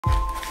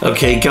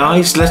Okay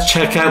guys, let's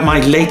check out my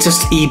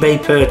latest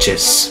eBay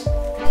purchase.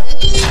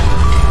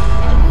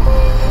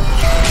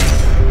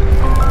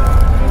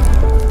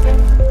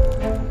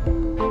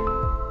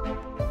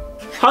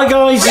 Hi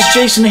guys, it's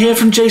Jason here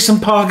from Jason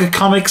Parker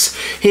Comics.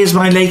 Here's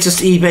my latest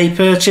eBay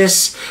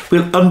purchase.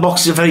 We'll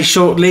unbox it very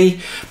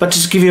shortly, but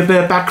just to give you a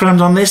bit of background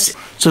on this.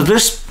 So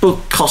this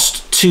book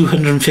cost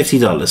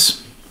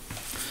 $250,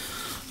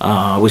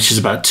 which is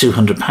about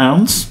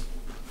 £200.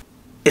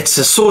 It's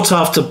a sought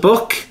after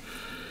book.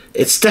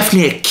 It's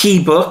definitely a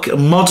key book, a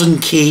modern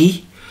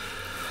key.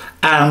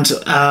 And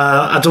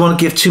I don't want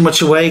to give too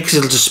much away because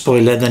it'll just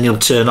spoil it and then you'll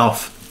turn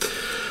off.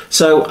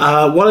 So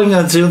what I'm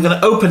going to do, I'm going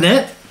to open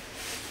it.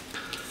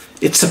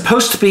 It's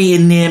supposed to be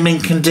in near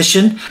mint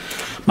condition.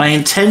 My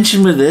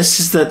intention with this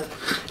is that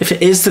if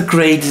it is the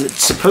grade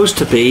it's supposed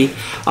to be,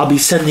 I'll be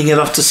sending it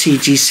off to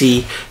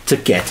CGC to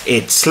get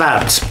it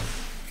slabbed.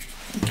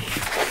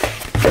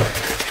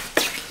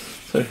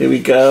 So here we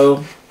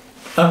go.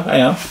 Oh,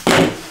 hang on.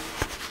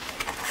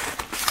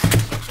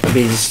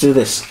 Maybe let's do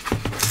this.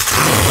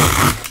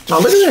 Oh,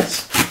 look at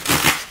this.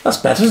 That's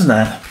better, isn't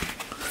it?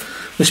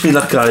 Wish me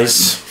luck,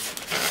 guys.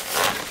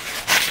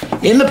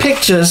 In the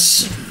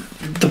pictures,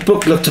 the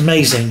book looked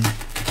amazing.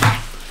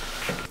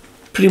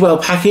 Pretty well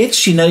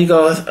packaged. You know, you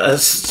got a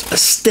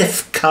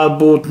stiff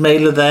cardboard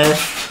mailer there,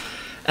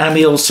 and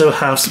we also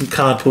have some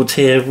cardboard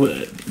here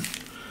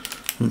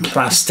and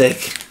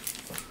plastic.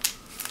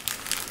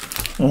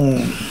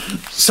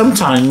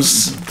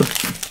 Sometimes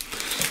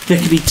there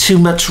can be too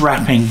much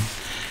wrapping,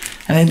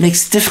 and it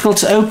makes it difficult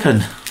to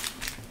open.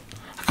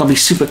 I've got to be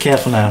super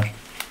careful now.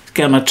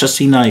 Get my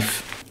trusty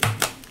knife.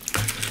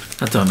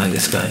 I don't like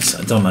this, guys.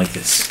 I don't like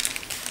this.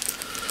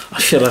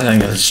 I feel like I'm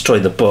going to destroy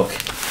the book.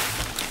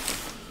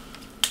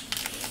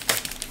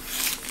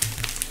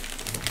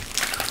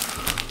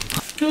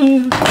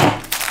 Okay,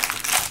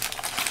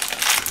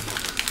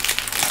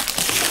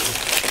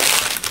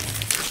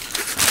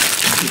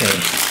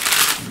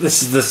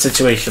 this is the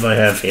situation I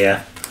have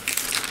here.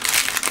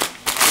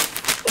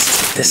 Let's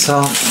take this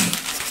off.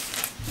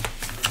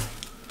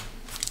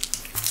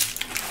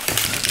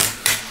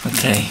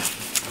 Okay,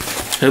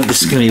 hope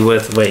this is going to be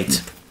worth the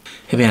wait.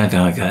 Here we are,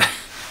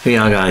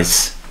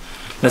 guys.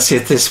 Let's see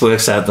if this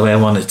works out the way I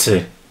want it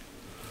to.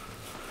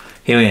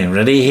 Here we are,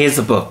 ready? Here's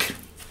the book.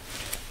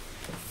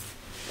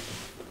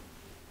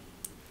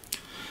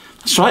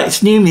 That's right,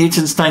 it's New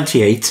Mutants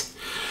 98.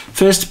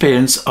 First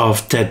appearance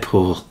of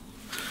Deadpool.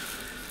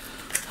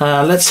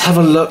 Let's have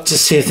a look to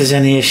see if there's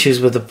any issues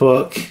with the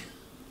book.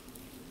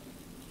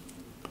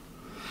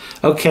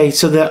 Okay,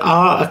 so there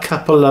are a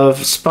couple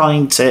of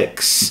spine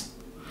ticks,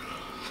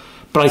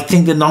 but I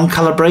think they're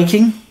non-colour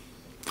breaking.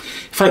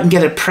 If I can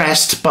get it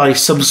pressed by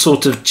some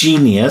sort of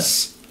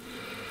genius,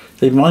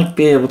 they might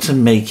be able to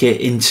make it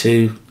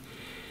into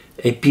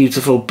a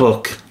beautiful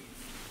book.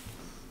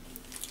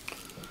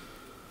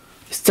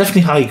 It's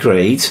definitely high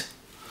grade.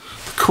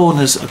 The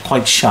corners are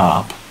quite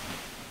sharp,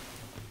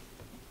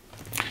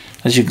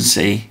 as you can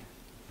see.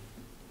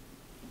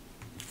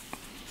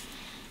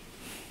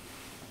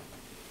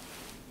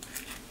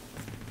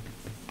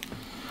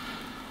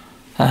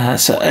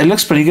 So it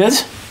looks pretty good.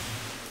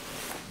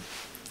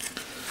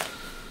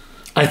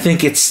 I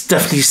think it's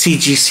definitely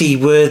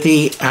CGC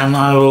worthy, and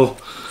I will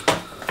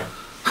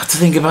have to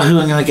think about who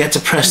I'm going to get to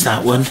press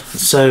that one.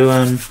 So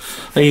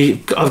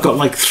I've got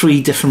like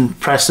 3 different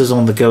presses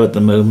on the go at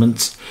the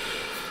moment.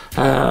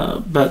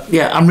 But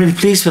yeah, I'm really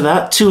pleased with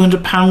that.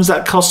 £200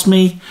 that cost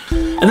me.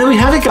 And there we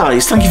have it,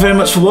 guys. Thank you very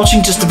much for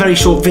watching. Just a very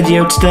short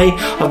video today.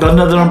 I've got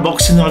another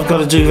unboxing that I've got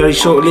to do very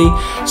shortly.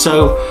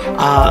 So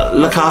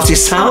look after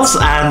yourselves,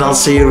 and I'll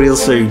see you real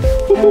soon.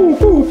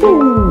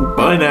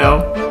 Bye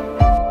now.